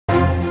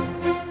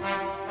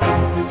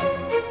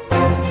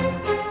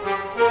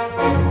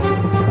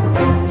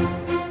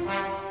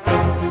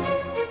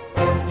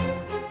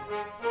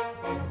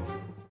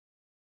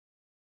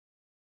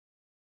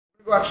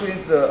Actually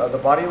into the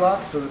body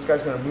lock, so this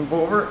guy's gonna move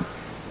over.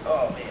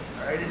 Oh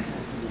man, right into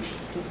this position.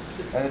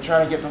 And then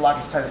trying to get the lock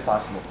as tight as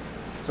possible.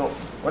 So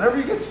whenever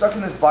you get stuck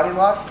in this body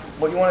lock,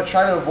 what you want to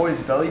try to avoid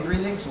is belly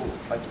breathing, so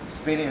like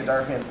expanding your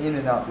diaphragm in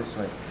and out this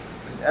way.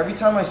 Because every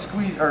time I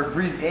squeeze or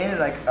breathe in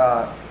and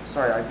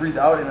I breathe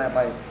out and that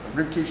my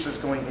rib cage starts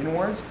going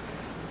inwards,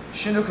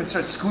 Shindo can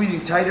start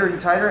squeezing tighter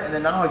and tighter, and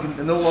then now I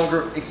can no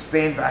longer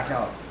expand back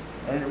out.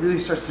 And it really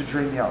starts to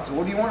drain me out. So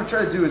what you want to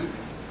try to do is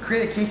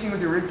create a casing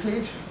with your rib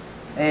cage,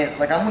 and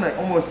like I'm gonna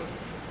almost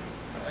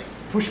like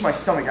push my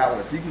stomach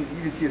outwards. So you can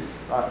even see his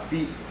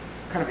feet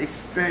kind of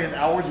expand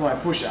outwards when I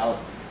push out.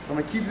 So I'm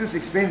gonna keep this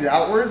expanded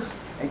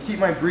outwards and keep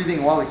my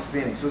breathing while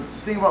expanding. So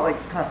just think about like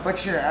kind of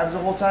flexing your abs the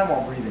whole time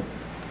while breathing.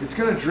 It's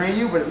gonna drain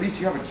you, but at least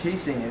you have a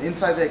casing, and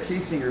inside that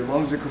casing, your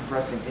lungs are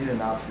compressing in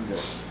and out through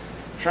there.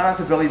 Try not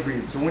to belly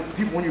breathe. So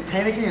when you're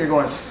panicking, you're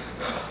going,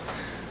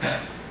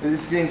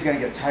 this thing's gonna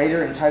get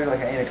tighter and tighter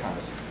like an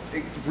anaconda. So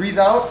breathe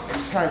out and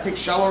just kind of take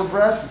shallower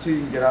breaths until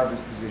you can get out of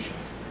this position.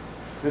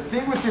 The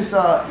thing with this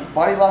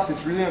body lock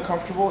that's really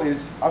uncomfortable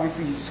is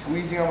obviously he's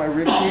squeezing on my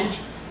rib cage,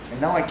 and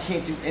now I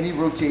can't do any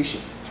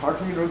rotation. It's hard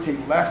for me to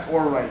rotate left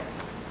or right.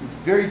 It's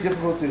very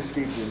difficult to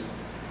escape this.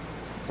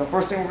 So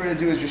first thing we're going to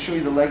do is just show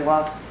you the leg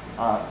lock,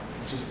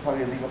 which is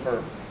probably illegal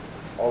for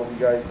all of you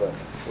guys, but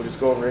we'll just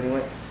go over it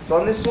anyway. So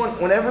on this one,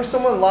 whenever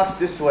someone locks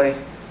this way,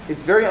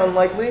 it's very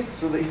unlikely,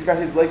 so that he's got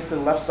his legs to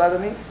the left side of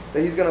me,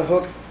 that he's going to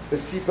hook the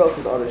seatbelt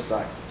to the other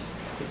side.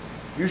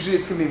 Usually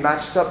it's going to be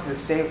matched up to the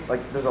same,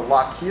 like there's a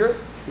lock here,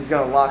 he's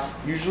going to lock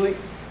usually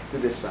to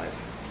this side.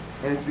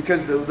 And it's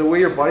because the way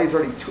your body's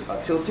already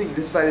tilting,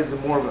 this side is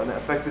more of an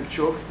effective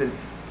choke than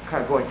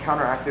kind of going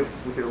counteractive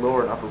with your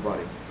lower and upper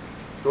body.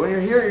 So when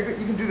you're here,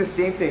 you can do the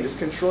same thing, just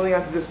controlling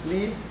after this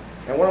lead.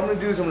 And what I'm going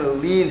to do is I'm going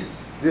to lean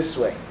this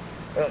way.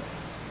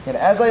 And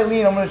as I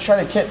lean, I'm going to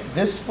try to get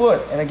this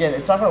foot. And again,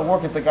 it's not going to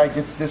work if the guy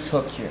gets this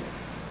hook here.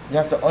 You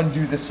have to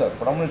undo this hook.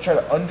 But I'm going to try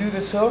to undo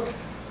this hook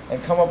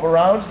and come up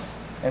around.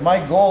 And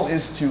my goal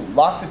is to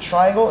lock the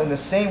triangle in the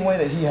same way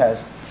that he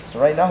has. So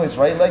right now his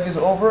right leg is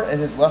over and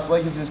his left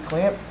leg is his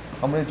clamp.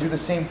 I'm going to do the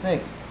same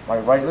thing. My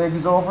right leg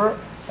is over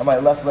and my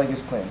left leg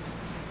is clamped.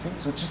 Okay?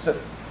 So it's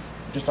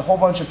just a whole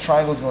bunch of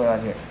triangles going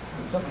on here.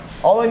 So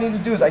all I need to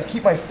do is I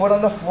keep my foot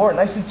on the floor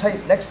nice and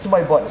tight next to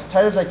my butt, as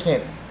tight as I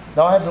can.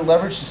 Now I have the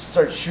leverage to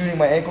start shooting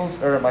my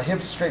ankles or my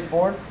hips straight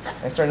forward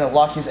and starting to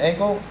lock his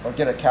ankle or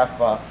get a calf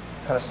kind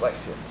of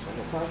slice here. So one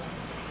more time.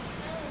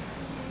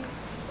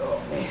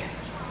 Oh man.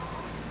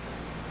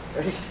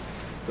 Ready?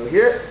 Go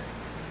here.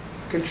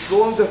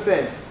 Control and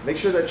defend. Make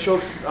sure that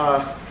choke's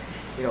not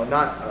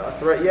a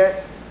threat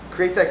yet.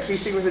 Create that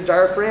casing with the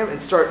diaphragm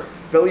and start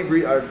belly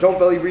breathe, or don't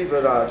belly breathe,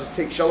 but just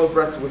take shallow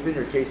breaths within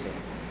your casing.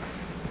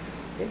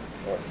 Okay.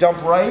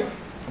 Dump right.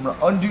 I'm going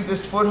to undo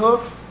this foot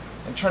hook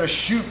and try to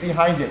shoot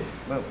behind it.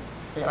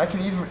 Okay. I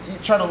can either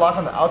try to lock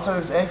on the outside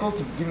of his ankle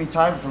to give me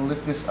time to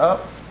lift this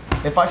up.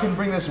 If I can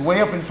bring this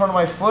way up in front of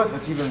my foot,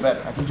 that's even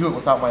better. I can do it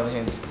without my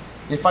hands.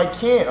 If I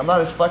can't, I'm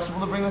not as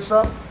flexible to bring this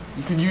up,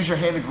 you can use your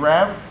hand to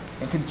grab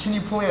and continue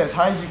pulling it as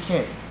high as you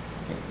can.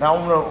 Okay. Now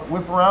I'm going to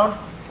whip around,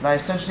 and I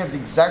essentially have the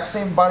exact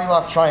same body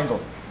lock triangle.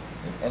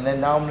 Okay. And then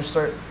now I'm going to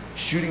start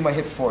shooting my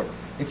hips forward.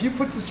 If you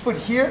put this foot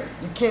here,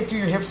 you can't do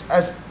your hips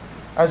as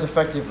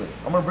effectively.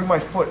 I'm going to bring my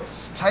foot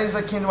as tight as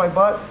I can to my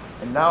butt,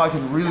 and now I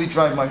can really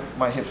drive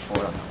my hips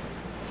forward.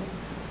 Okay.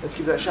 Let's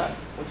give that a shot.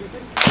 1, 2,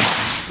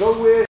 3. Go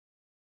with.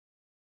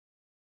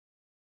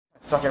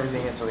 Suck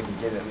everything in so they can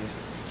get it at least.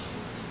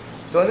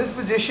 So in this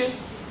position,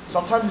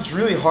 sometimes it's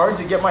really hard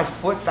to get my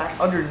foot back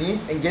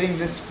underneath and getting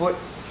this foot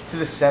to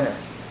the center.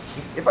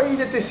 If I can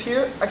get this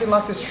here, I can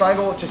lock this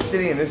triangle just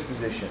sitting in this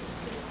position.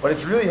 But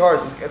it's really hard.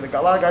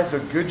 A lot of guys do a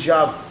good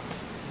job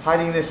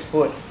hiding this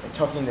foot and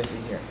tucking this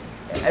in here.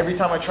 And every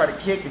time I try to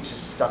kick, it's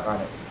just stuck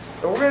on it.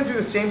 So we're going to do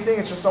the same thing.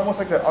 It's just almost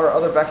like our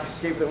other back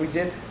escape that we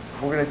did.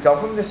 We're going to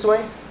dump him this way.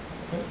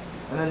 Okay?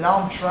 And then now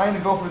I'm trying to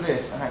go for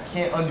this, and I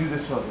can't undo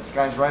this hook. This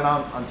guy's right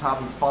on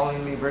top. He's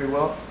following me very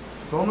well.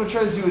 So what I'm going to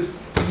try to do is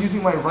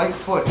using my right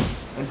foot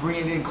and bring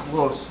it in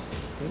close.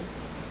 Okay?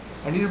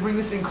 I need to bring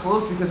this in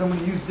close because I'm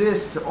going to use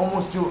this to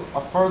almost do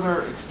a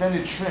further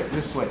extended shrimp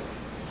this way.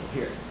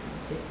 Here.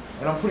 Okay?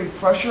 And I'm putting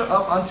pressure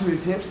up onto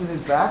his hips and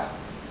his back.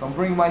 So I'm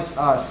bringing my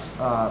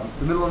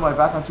the middle of my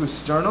back onto his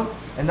sternum.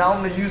 And now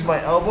I'm going to use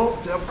my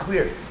elbow to up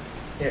clear.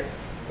 Here.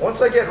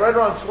 Once I get right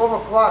around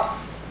 12 o'clock,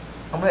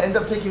 I'm going to end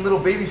up taking little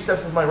baby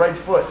steps with my right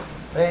foot.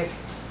 Bang,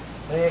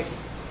 bang,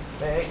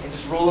 bang, and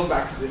just roll him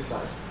back to this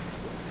side.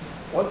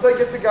 Once I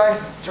get the guy,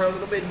 let's turn a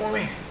little bit for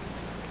me.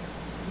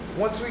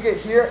 Once we get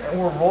here and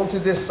we're rolled to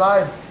this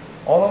side,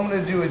 all I'm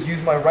going to do is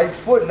use my right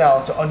foot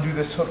now to undo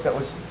this hook that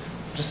was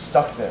just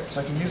stuck there.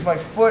 So I can use my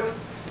foot,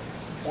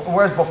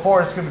 whereas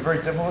before it's going to be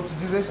very difficult to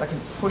do this. I can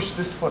push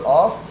this foot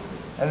off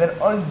and then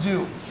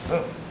undo.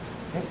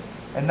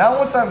 And now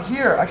once I'm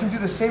here, I can do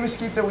the same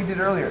escape that we did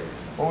earlier,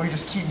 where we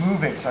just keep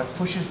moving. So I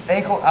push his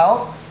ankle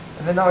out,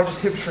 and then now I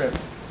just hip shrimp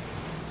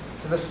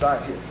to the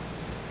side here.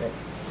 Okay.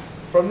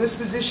 From this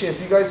position,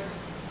 if you guys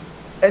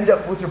end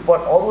up with your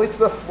butt all the way to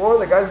the floor,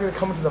 the guy's going to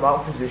come into the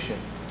mountain position.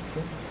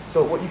 Okay.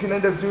 So what you can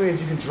end up doing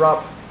is you can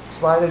drop,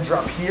 slide and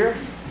drop here,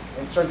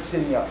 and start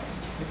sitting up.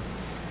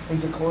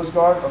 Into close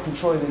guard or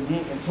controlling the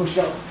knee and push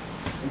up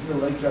into the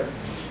leg drag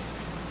position.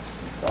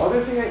 The other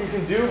thing that you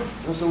can do,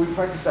 so we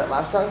practiced that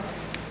last time,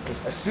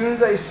 is as soon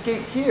as I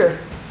escape here,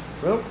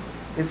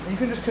 is you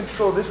can just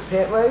control this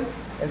pant leg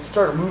and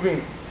start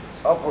moving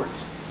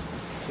upwards.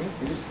 Okay?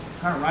 And just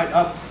kind of ride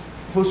up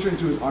closer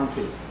into his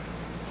armpit.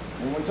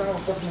 And one time, I'll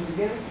start from the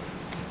beginning.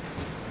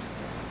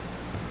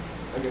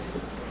 Against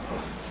the,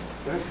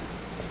 good.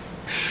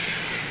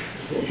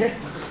 Okay.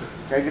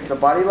 Okay, gets the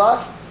body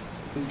lock.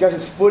 He's got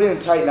his foot in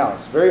tight now.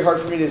 It's very hard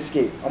for me to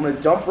escape. I'm going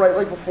to dump right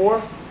like before.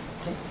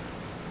 Okay.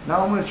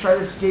 Now I'm going to try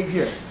to escape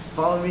here.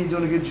 Follow me,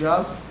 doing a good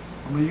job.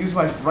 I'm going to use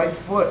my right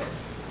foot,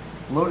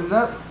 load it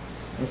up,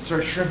 and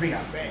start shrimping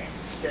out. Bang,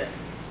 step,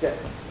 step.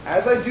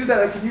 As I do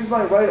that, I can use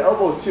my right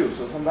elbow too.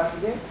 So come back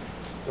again.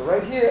 So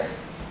right here,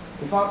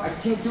 if I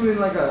can't do it in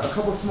like a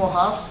couple small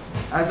hops.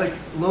 As I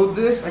load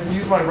this, I can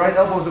use my right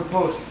elbow as a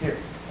post. Here,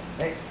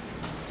 bang,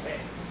 bang,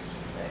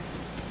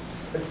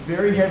 bang. It's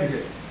very heavy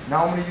here.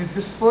 Now I'm going to use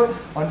this foot,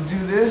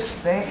 undo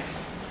this, bang,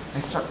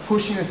 and start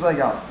pushing this leg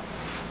out.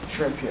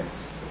 Shrimp here.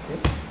 Okay?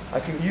 I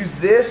can use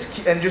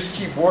this and just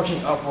keep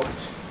working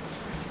upwards.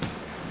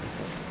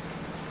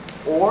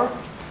 Or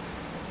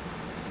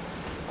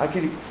I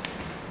can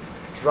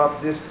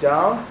drop this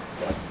down,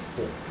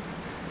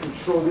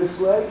 control this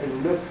leg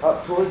and lift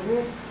up towards me,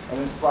 and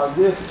then slide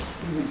this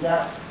through the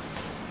gap,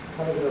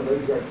 kind of in a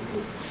leg drag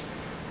position.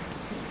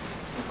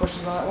 Any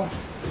questions on that one?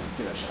 Let's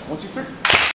give that a shot. 1, 2, 3.